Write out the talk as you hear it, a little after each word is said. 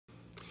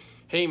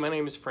Hey, my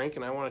name is Frank,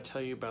 and I want to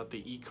tell you about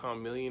the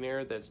Ecom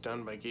Millionaire that's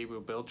done by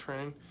Gabriel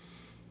Beltran.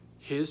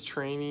 His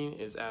training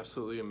is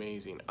absolutely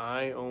amazing.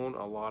 I own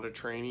a lot of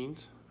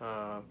trainings.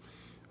 Over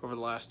the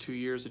last 2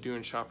 years of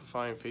doing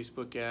Shopify and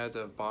Facebook ads,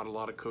 I've bought a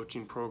lot of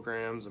coaching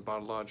programs, I've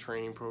bought a lot of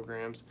training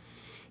programs,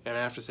 and I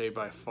have to say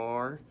by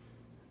far,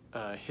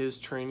 his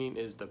training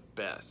is the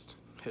best.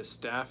 His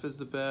staff is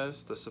the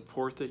best. The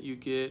support that you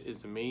get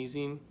is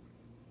amazing.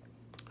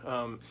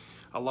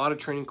 A lot of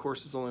training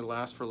courses only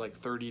last for like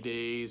 30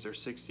 days or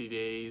 60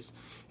 days,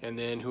 and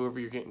then whoever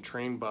you're getting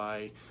trained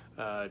by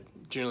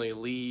generally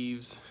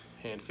leaves,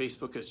 and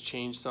Facebook has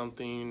changed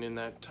something in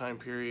that time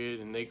period,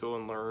 and they go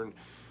and learn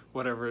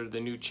whatever the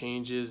new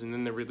change is, and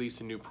then they release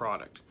a new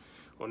product.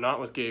 Well, not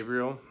with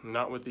Gabriel,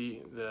 not with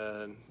the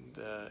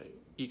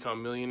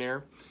Ecom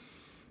Millionaire.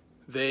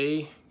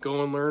 They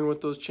go and learn what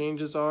those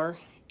changes are,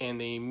 and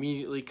they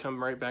immediately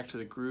come right back to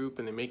the group,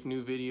 and they make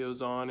new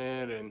videos on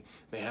it, and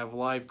they have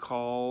live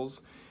calls.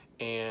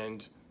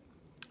 And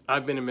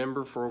I've been a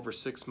member for over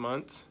 6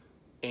 months,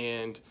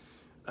 and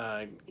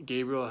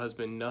Gabriel has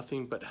been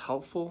nothing but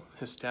helpful.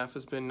 His staff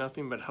has been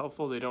nothing but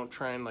helpful. They don't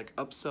try and like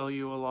upsell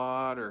you a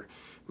lot or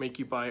make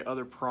you buy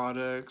other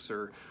products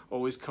or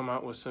always come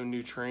out with some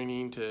new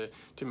training to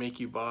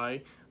make you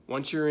buy.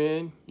 Once you're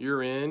in,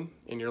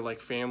 and you're like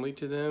family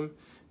to them.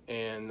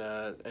 And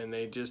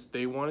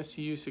they want to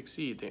see you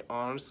succeed. They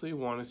honestly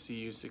want to see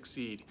you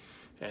succeed,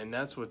 and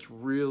that's what's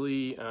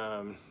really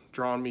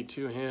drawn me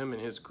to him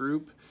and his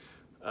group.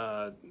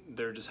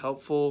 They're just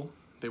helpful.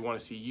 They want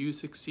to see you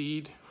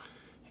succeed,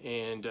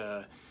 and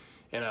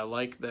I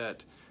like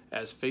that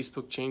as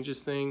Facebook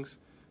changes things,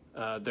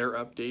 they're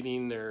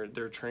updating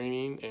their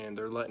training, and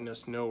they're letting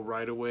us know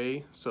right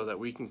away so that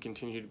we can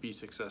continue to be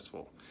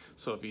successful.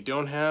 So if you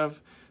don't have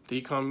the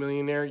Ecom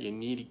Millionaire, you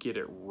need to get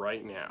it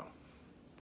right now.